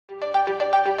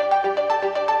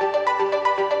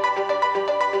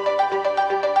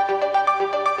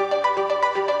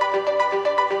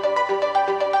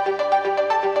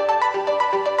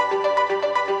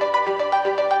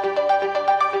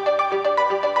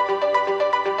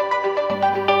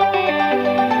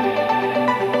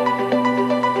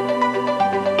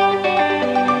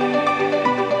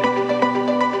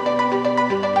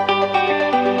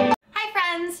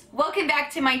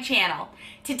channel.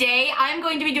 Today I'm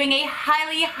going to be doing a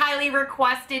highly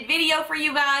requested video for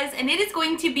you guys, and it is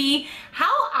going to be how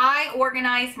I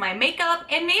organize my makeup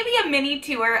and maybe a mini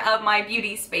tour of my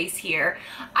beauty space here.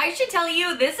 I should tell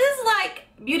you, this is like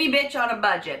beauty bitch on a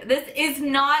budget. This is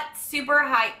not super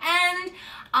high end.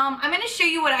 I'm going to show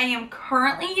you what I am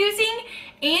currently using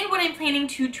and what I'm planning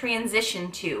to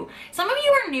transition to. Some of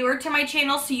you are newer to my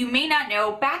channel, so you may not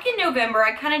know. Back in November,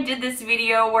 I kind of did this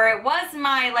video where it was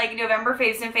my like November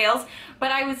faves and fails,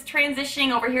 but I was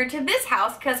transitioning over here to this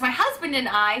house because my husband and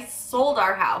I sold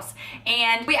our house.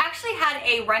 And we actually had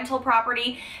a rental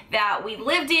property that we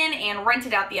lived in and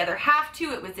rented out the other half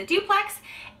to. It was a duplex,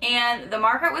 and the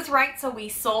market was right, so we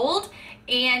sold.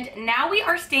 And now we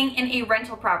are staying in a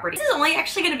rental property. This is only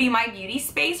actually going to be my beauty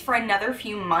space for another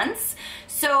few months.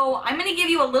 So I'm going to give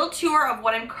you a little tour of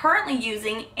what I'm currently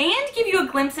using and give you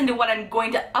a glimpse into what I'm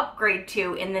going to upgrade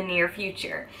to in the near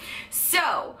future.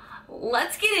 So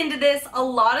let's get into this. A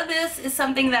lot of this is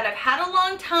something that I've had a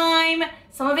long time.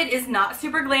 Some of it is not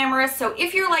super glamorous. So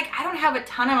if you're like, I don't have a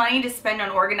ton of money to spend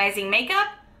on organizing makeup,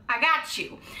 I got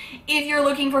you. If you're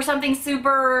looking for something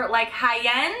super like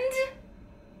high-end,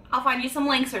 I'll find you some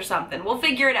links or something. We'll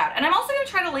figure it out. And I'm also going to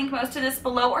try to link most of this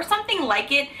below or something like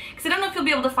it, because I don't know if you'll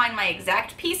be able to find my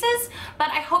exact pieces, but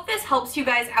I hope this helps you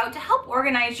guys out to help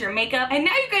organize your makeup. And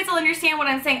now you guys will understand what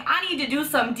I'm saying. I need to do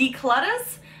some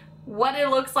declutters, what it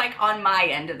looks like on my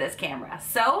end of this camera.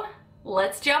 So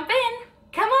let's jump in.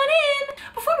 Come on in.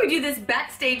 Before we do this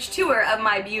backstage tour of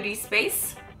my beauty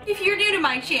space, if you're new to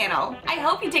my channel, I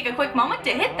hope you take a quick moment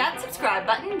to hit that subscribe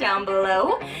button down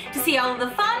below to see all of the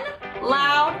fun,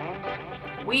 loud,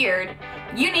 weird,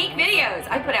 unique videos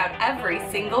I put out every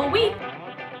single week.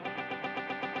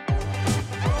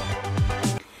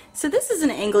 So this is an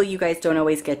angle you guys don't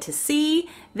always get to see.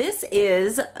 This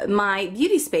is my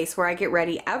beauty space where I get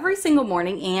ready every single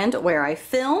morning and where I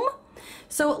film.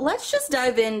 So let's just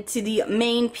dive into the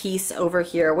main piece over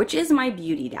here, which is my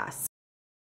beauty desk.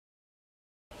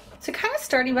 So kind of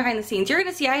starting behind the scenes, you're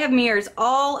going to see I have mirrors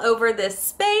all over this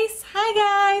space.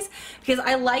 Hi guys! Because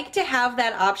I like to have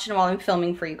that option while I'm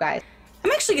filming for you guys. I'm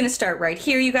actually going to start right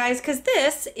here, you guys, because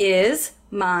this is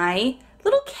my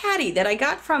little caddy that I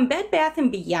got from Bed Bath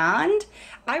 & Beyond.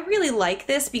 I really like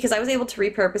this because I was able to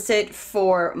repurpose it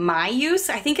for my use.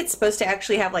 I think it's supposed to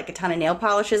actually have like a ton of nail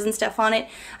polishes and stuff on it.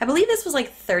 I believe this was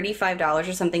like $35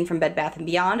 or something from Bed Bath &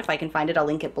 Beyond. If I can find it, I'll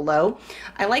link it below.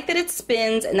 I like that it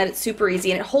spins and that it's super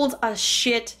easy, and it holds a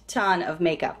shit ton of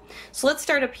makeup. So let's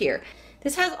start up here.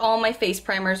 This has all my face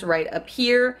primers right up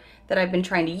here that I've been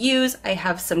trying to use. I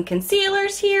have some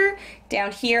concealers here.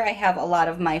 Down here I have a lot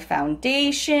of my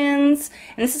foundations,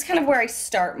 and this is kind of where I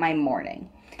start my morning.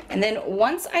 And then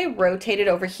once I rotate it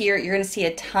over here, you're going to see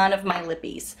a ton of my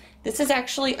lippies. This is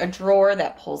actually a drawer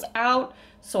that pulls out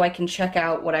so I can check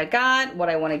out what I got, what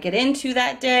I want to get into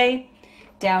that day.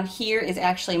 Down here is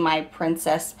actually my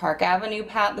Princess Park Avenue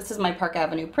palette. This is my Park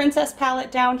Avenue Princess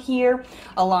palette down here,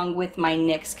 along with my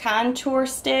NYX contour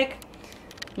stick.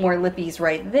 More lippies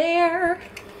right there.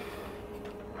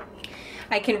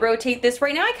 I can rotate this.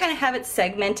 Right now I kind of have it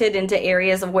segmented into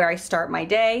areas of where I start my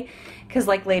day, because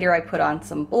like later I put on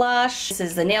some blush. This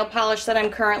is the nail polish that I'm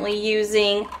currently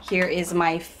using. Here is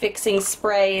my fixing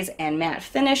sprays and matte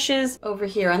finishes. Over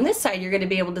here on this side, you're going to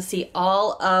be able to see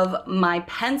all of my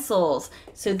pencils.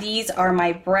 So these are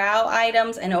my brow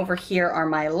items, and over here are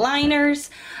my liners.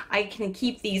 I can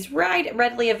keep these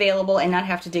readily available and not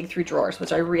have to dig through drawers,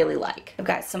 which I really like. I've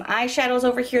got some eyeshadows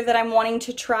over here that I'm wanting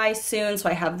to try soon, so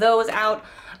I have those out.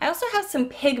 I also have some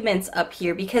pigments up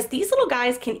here because these little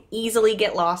guys can easily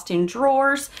get lost in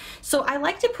drawers. So I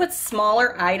like to put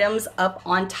smaller items up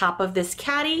on top of this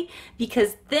caddy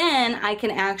because then I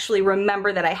can actually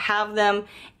remember that I have them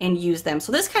and use them.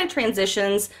 So this kind of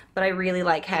transitions, but I really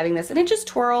like having this, and it just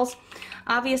twirls.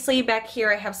 Obviously back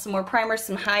here I have some more primers,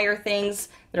 some higher things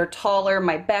that are taller,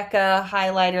 my Becca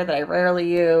highlighter that I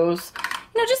rarely use.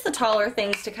 You know, just the taller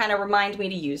things to kind of remind me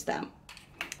to use them.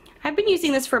 I've been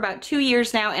using this for about 2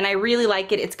 years now, and I really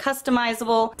like it. It's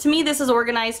customizable. To me, this is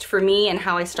organized for me and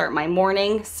how I start my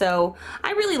morning, so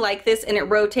I really like this, and it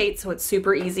rotates so it's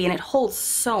super easy, and it holds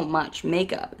so much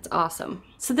makeup. It's awesome.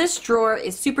 So this drawer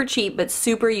is super cheap but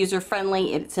super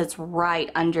user-friendly. It sits right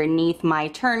underneath my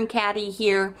turn caddy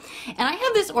here, and I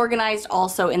have this organized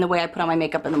also in the way I put on my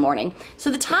makeup in the morning. So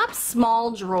the top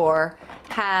small drawer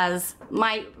has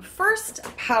my first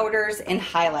powders and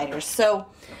highlighters. So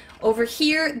over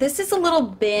here, this is a little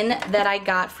bin that I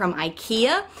got from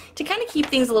IKEA to kind of keep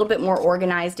things a little bit more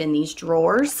organized in these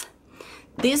drawers.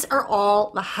 These are all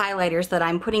the highlighters that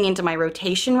I'm putting into my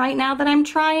rotation right now that I'm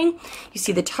trying. You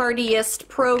see the Tardiest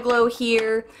Pro Glow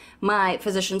here, my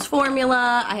Physicians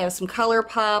Formula, I have some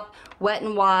ColourPop, Wet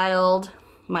n Wild,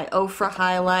 my Ofra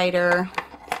highlighter,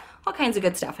 all kinds of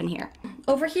good stuff in here.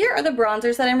 Over here are the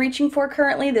bronzers that I'm reaching for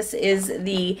currently. This is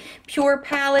the Pure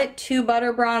Palette 2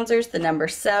 Butter Bronzers, the number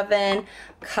 7,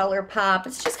 ColourPop.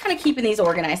 It's just kind of keeping these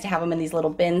organized to have them in these little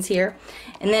bins here.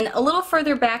 And then a little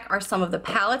further back are some of the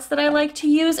palettes that I like to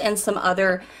use and some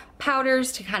other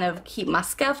powders to kind of keep my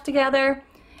scuff together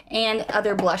and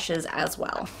other blushes as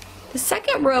well. The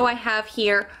second row I have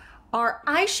here are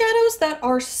eyeshadows that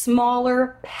are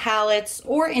smaller palettes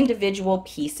or individual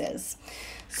pieces.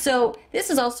 So this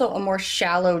is also a more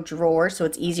shallow drawer, so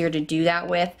it's easier to do that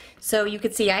with. So you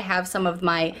can see I have some of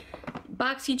my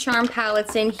BoxyCharm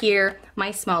palettes in here,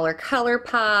 my smaller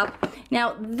ColourPop.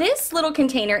 Now this little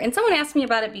container, and someone asked me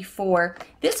about it before,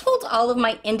 this holds all of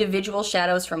my individual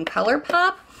shadows from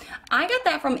ColourPop. I got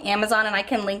that from Amazon, and I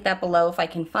can link that below if I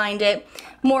can find it.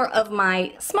 More of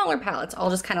my smaller palettes all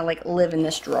just kind of like live in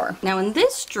this drawer. Now in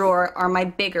this drawer are my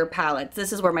bigger palettes.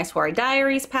 This is where my Soiree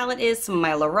Diaries palette is, some of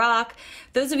my Lorac.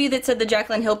 Those of you that said the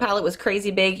Jaclyn Hill palette was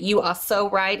crazy big, you are so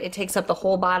right. It takes up the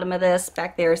whole bottom of this.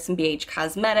 Back there is some BH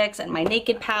Cosmetics and my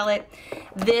Naked palette.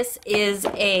 This is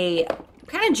a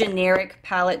kind of generic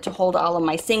palette to hold all of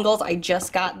my singles. I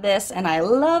just got this and I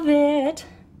love it.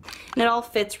 And it all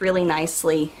fits really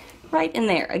nicely right in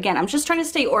there. Again, I'm just trying to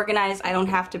stay organized. I don't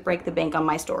have to break the bank on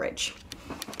my storage.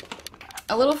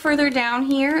 A little further down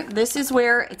here, this is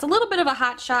where it's a little bit of a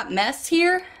hot shot mess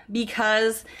here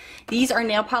because these are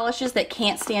nail polishes that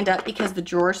can't stand up because the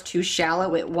drawer's too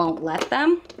shallow. It won't let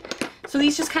them. So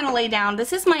these just kind of lay down.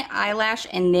 This is my eyelash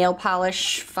and nail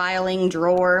polish filing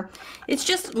drawer. It's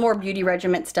just more beauty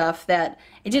regiment stuff that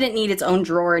it didn't need its own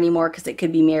drawer anymore because it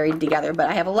could be married together. But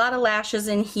I have a lot of lashes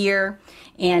in here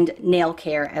and nail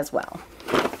care as well.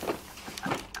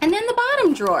 And then the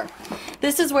bottom drawer.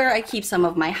 This is where I keep some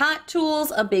of my hot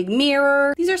tools, a big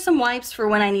mirror. These are some wipes for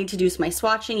when I need to do my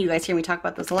swatching. You guys hear me talk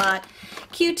about those a lot.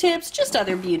 Q-tips, just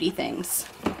other beauty things.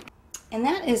 And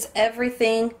that is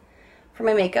everything for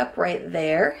my makeup right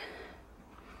there.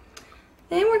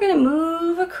 Then we're gonna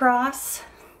move across.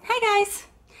 Hi guys.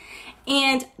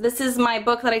 And this is my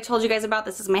book that I told you guys about.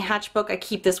 This is my Hatch book. I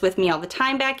keep this with me all the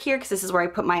time back here because this is where I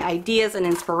put my ideas and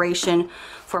inspiration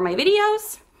for my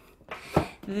videos.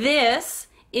 This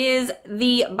is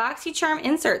the BoxyCharm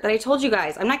insert that I told you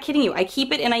guys. I'm not kidding you. I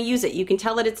keep it and I use it. You can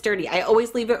tell that it's dirty. I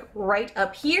always leave it right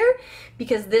up here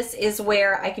because this is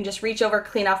where I can just reach over,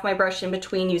 clean off my brush in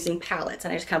between using palettes,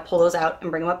 and I just kind of pull those out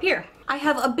and bring them up here. I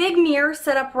have a big mirror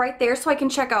set up right there so I can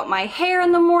check out my hair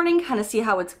in the morning, kind of see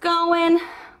how it's going.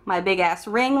 My big ass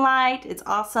ring light, it's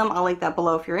awesome. I'll link that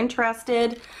below if you're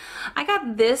interested. I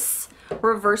got this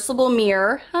reversible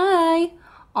mirror, hi,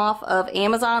 off of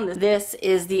Amazon. This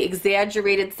is the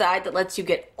exaggerated side that lets you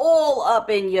get all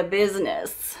up in your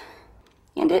business.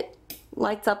 And it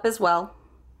lights up as well.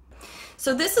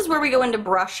 So this is where we go into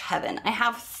brush heaven. I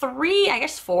have 3, I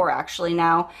guess 4 actually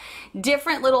now,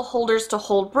 different little holders to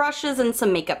hold brushes and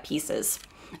some makeup pieces.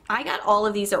 I got all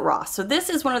of these at Ross. So this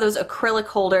is one of those acrylic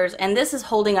holders, and this is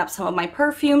holding up some of my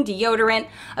perfume, deodorant,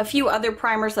 a few other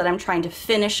primers that I'm trying to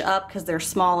finish up because they're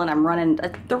small and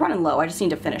they're running low. I just need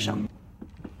to finish them.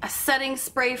 A setting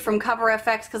spray from Cover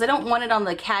FX because I don't want it on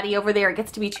the caddy over there. It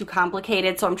gets to be too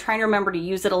complicated, so I'm trying to remember to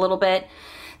use it a little bit.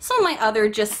 Some of my other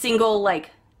just single,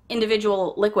 like,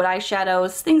 individual liquid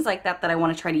eyeshadows, things like that that I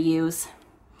want to try to use.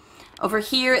 Over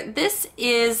here, this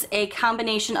is a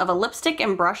combination of a lipstick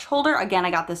and brush holder. Again,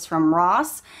 I got this from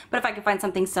Ross, but if I can find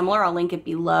something similar, I'll link it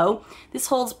below. This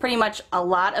holds pretty much a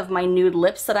lot of my nude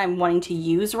lips that I'm wanting to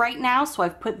use right now, so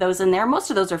I've put those in there. Most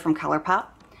of those are from ColourPop.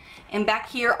 And back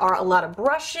here are a lot of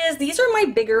brushes. These are my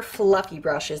bigger fluffy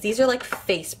brushes. These are like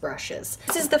face brushes.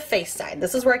 This is the face side.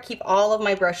 This is where I keep all of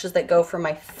my brushes that go for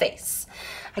my face.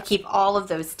 I keep all of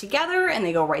those together and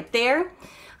they go right there.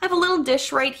 I have a little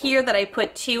dish right here that I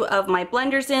put 2 of my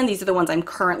blenders in. These are the ones I'm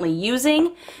currently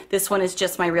using. This one is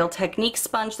just my Real Techniques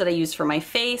sponge that I use for my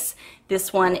face.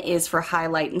 This one is for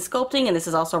highlight and sculpting, and this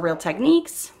is also Real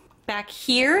Techniques. Back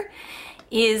here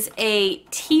is a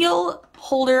teal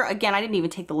holder. Again, I didn't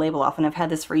even take the label off and I've had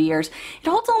this for years. It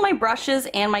holds all my brushes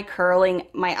and my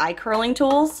eye curling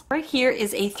tools. Right here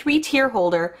is a 3-tier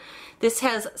holder. This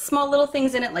has small little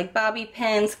things in it like bobby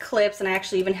pins, clips, and I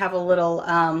actually even have a little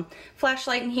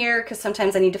flashlight in here because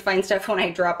sometimes I need to find stuff when I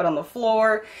drop it on the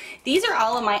floor. These are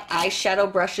all of my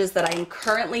eyeshadow brushes that I'm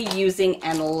currently using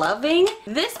and loving.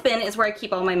 This bin is where I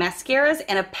keep all my mascaras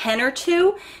and a pen or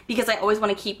 2 because I always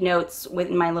want to keep notes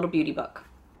with my little beauty book.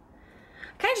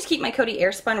 kind of just keep my Coty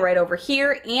Airspun right over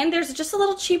here, and there's just a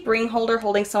little cheap ring holder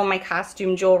holding some of my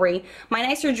costume jewelry. My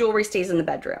nicer jewelry stays in the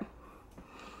bedroom.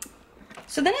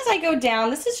 So then as I go down,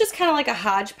 this is just kind of like a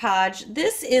hodgepodge.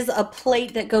 This is a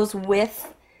plate that goes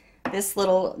with this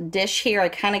little dish here. I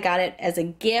kind of got it as a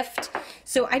gift.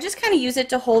 So I just kind of use it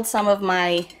to hold some of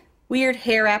my weird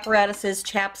hair apparatuses,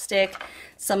 chapstick,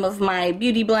 some of my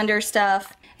beauty blender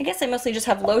stuff. I guess I mostly just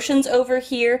have lotions over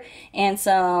here and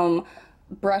some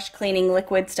brush cleaning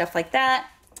liquid, stuff like that.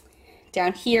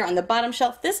 Down here on the bottom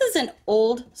shelf, this is an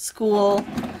old school.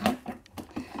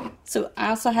 So I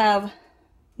also have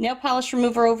nail polish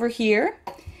remover over here.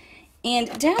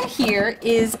 And down here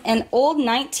is an old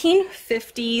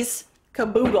 1950s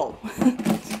caboodle.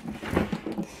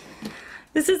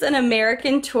 This is an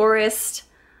American Tourist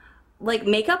like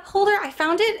makeup holder. I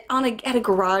found it on at a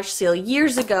garage sale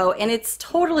years ago, and it's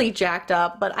totally jacked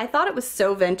up, but I thought it was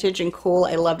so vintage and cool.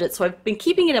 I loved it, so I've been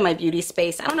keeping it in my beauty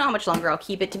space. I don't know how much longer I'll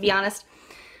keep it, to be honest,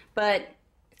 but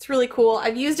it's really cool.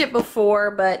 I've used it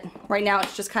before, but right now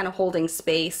it's just kind of holding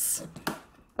space.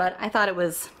 But I thought it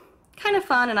was kind of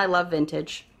fun, and I love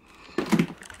vintage.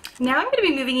 Now I'm going to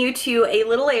be moving you to a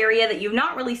little area that you've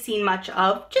not really seen much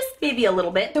of, just maybe a little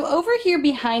bit. So over here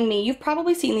behind me, you've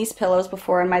probably seen these pillows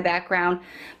before in my background,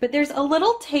 but there's a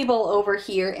little table over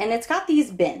here, and it's got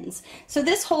these bins. So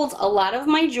this holds a lot of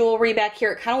my jewelry back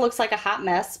here. It kind of looks like a hot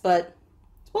mess, but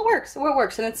it's what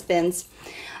works, and it spins.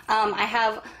 I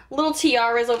have little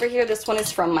tiaras over here. This one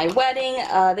is from my wedding.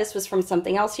 This was from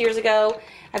something else years ago.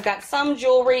 I've got some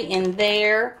jewelry in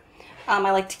there.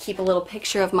 I like to keep a little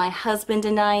picture of my husband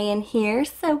and I in here.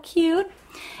 So cute.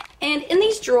 And in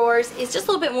these drawers is just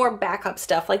a little bit more backup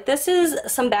stuff. Like this is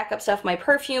some backup stuff, my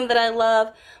perfume that I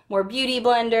love, more beauty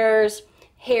blenders,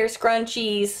 hair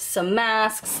scrunchies, some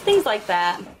masks, things like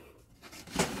that.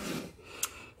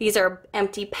 These are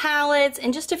empty palettes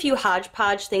and just a few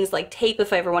hodgepodge things like tape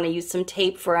if I ever want to use some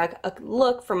tape for a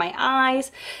look for my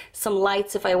eyes, some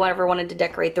lights if I ever wanted to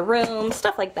decorate the room,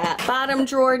 stuff like that. Bottom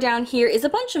drawer down here is a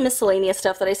bunch of miscellaneous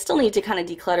stuff that I still need to kind of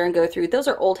declutter and go through. Those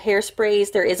are old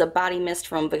hairsprays. There is a body mist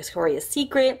from Victoria's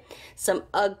Secret, some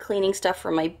UGG cleaning stuff for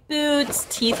my boots,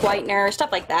 teeth whitener,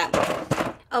 stuff like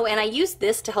that. Oh, and I used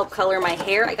this to help color my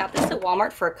hair. I got this at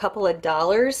Walmart for a couple of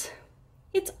dollars.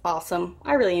 It's awesome.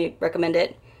 I really recommend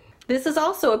it. This is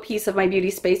also a piece of my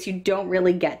beauty space you don't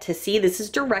really get to see. This is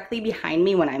directly behind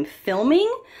me when I'm filming.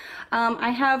 I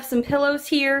have some pillows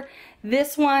here.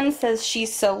 This one says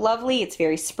She's So Lovely. It's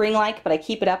very spring-like, but I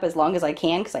keep it up as long as I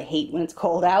can because I hate when it's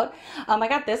cold out. I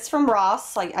got this from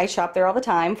Ross. I shop there all the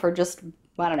time for just,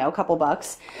 I don't know, a couple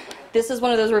bucks. This is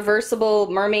one of those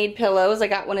reversible mermaid pillows. I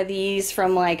got one of these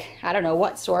from like, I don't know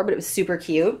what store, but it was super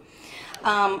cute.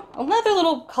 Another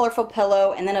little colorful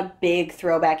pillow, and then a big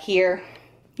throwback here.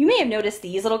 You may have noticed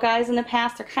these little guys in the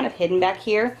past. They're kind of hidden back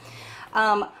here.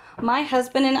 My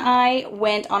husband and I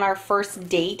went on our first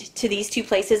date to these two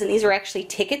places, and these are actually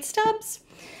ticket stubs.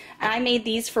 I made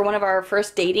these for one of our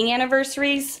first dating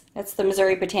anniversaries. That's the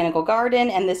Missouri Botanical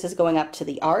Garden, and this is going up to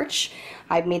the Arch.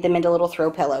 I've made them into little throw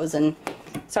pillows, and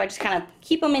so I just kind of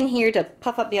keep them in here to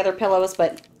puff up the other pillows,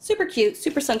 but super cute,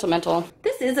 super sentimental.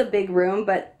 This is a big room,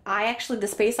 but the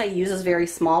space I use is very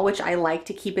small, which I like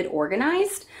to keep it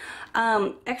organized.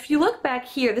 If you look back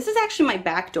here, this is actually my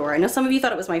back door. I know some of you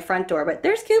thought it was my front door, but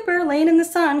there's Cooper laying in the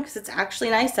sun because it's actually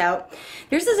nice out.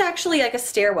 This is actually like a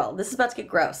stairwell. This is about to get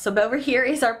gross. So over here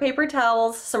is our paper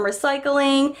towels, some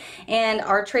recycling, and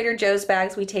our Trader Joe's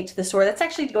bags we take to the store. That's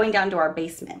actually going down to our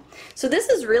basement. So this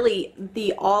is really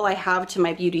all I have to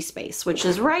my beauty space, which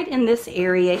is right in this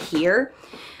area here.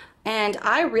 And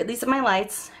these are my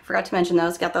lights. I forgot to mention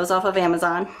those. Got those off of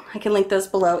Amazon. I can link those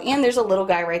below. And there's a little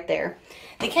guy right there.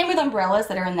 They came with umbrellas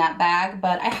that are in that bag,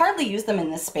 but I hardly use them in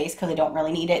this space because I don't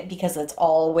really need it because it's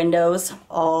all windows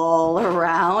all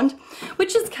around,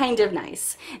 which is kind of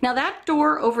nice. Now that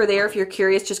door over there, if you're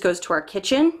curious, just goes to our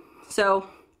kitchen. So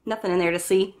nothing in there to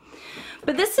see.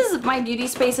 But this is my beauty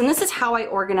space, and this is how I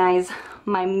organize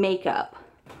my makeup.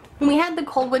 When we had the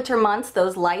cold winter months,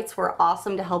 those lights were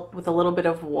awesome to help with a little bit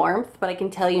of warmth, but I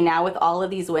can tell you now with all of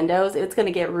these windows, it's going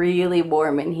to get really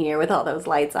warm in here with all those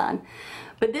lights on.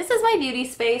 But this is my beauty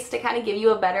space to kind of give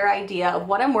you a better idea of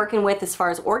what I'm working with as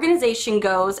far as organization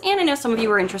goes, and I know some of you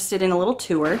were interested in a little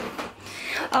tour.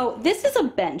 Oh, this is a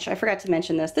bench. I forgot to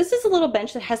mention this. This is a little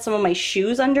bench that has some of my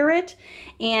shoes under it,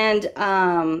 and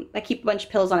I keep a bunch of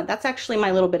pillows on it. That's actually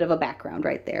my little bit of a background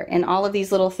right there. And all of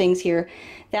these little things here,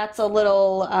 that's a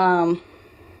little,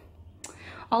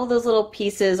 all of those little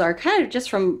pieces are kind of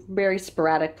just from very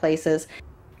sporadic places.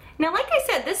 Now, like I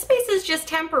said, this space is just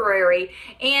temporary,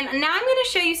 and now I'm going to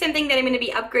show you something that I'm going to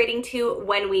be upgrading to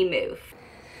when we move.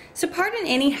 So pardon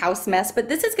any house mess, but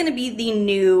this is going to be the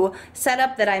new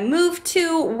setup that I move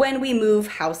to when we move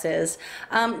houses.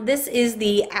 This is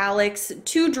the Alex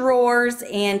 2 drawers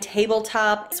and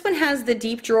tabletop. This one has the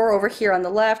deep drawer over here on the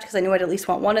left because I knew I'd at least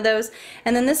want one of those.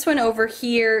 And then this one over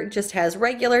here just has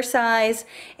regular size.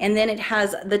 And then it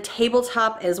has the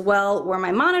tabletop as well where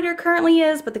my monitor currently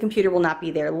is, but the computer will not be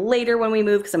there later when we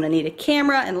move because I'm going to need a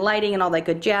camera and lighting and all that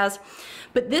good jazz.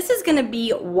 But this is going to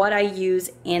be what I use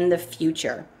in the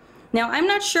future. Now, I'm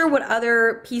not sure what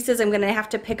other pieces I'm going to have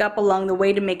to pick up along the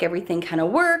way to make everything kind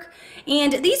of work.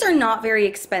 And these are not very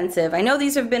expensive. I know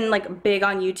these have been like big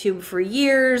on YouTube for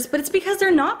years, but it's because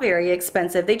they're not very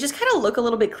expensive. They just kind of look a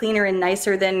little bit cleaner and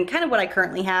nicer than kind of what I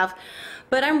currently have.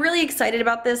 But I'm really excited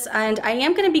about this, and I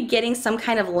am going to be getting some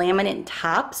kind of laminate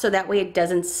top so that way it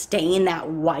doesn't stain that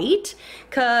white,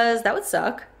 because that would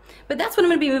suck. But that's what I'm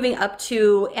going to be moving up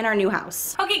to in our new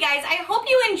house. Okay guys, I hope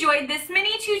you enjoyed this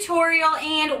mini tutorial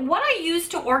and what I use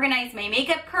to organize my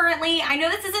makeup currently. I know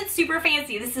this isn't super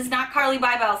fancy. This is not Carly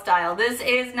Bybel style. This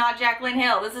is not Jaclyn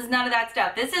Hill. This is none of that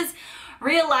stuff. This is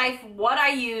real life, what I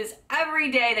use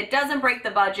every day that doesn't break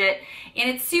the budget, and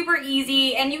it's super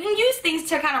easy, and you can use things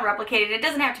to kind of replicate it. It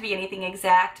doesn't have to be anything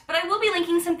exact, but I will be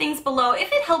linking some things below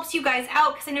if it helps you guys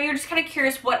out, because I know you're just kind of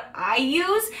curious what I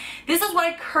use. This is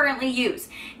what I currently use.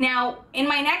 Now, in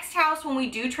my next house, when we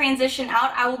do transition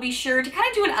out, I will be sure to kind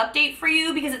of do an update for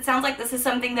you, because it sounds like this is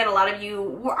something that a lot of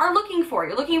you are looking for.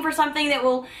 You're looking for something that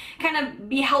will kind of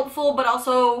be helpful, but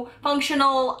also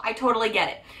functional. I totally get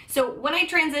it. So when I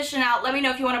transition out, let me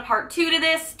know if you want a part 2 to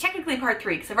this. Technically part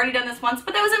 3, because I've already done this once,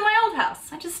 but that was in my old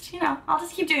house. I just, I'll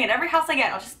just keep doing it. Every house I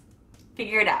get, I'll just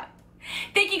figure it out.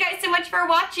 Thank you guys so much for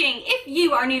watching. If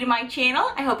you are new to my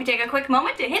channel, I hope you take a quick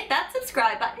moment to hit that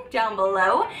subscribe button down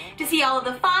below to see all of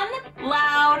the fun,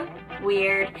 loud,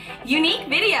 weird, unique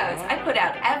videos I put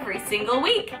out every single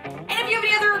week. And if you have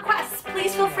any other requests,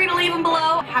 please feel free to leave them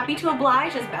below. Happy to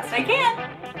oblige as best I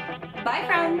can. Bye,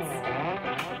 friends.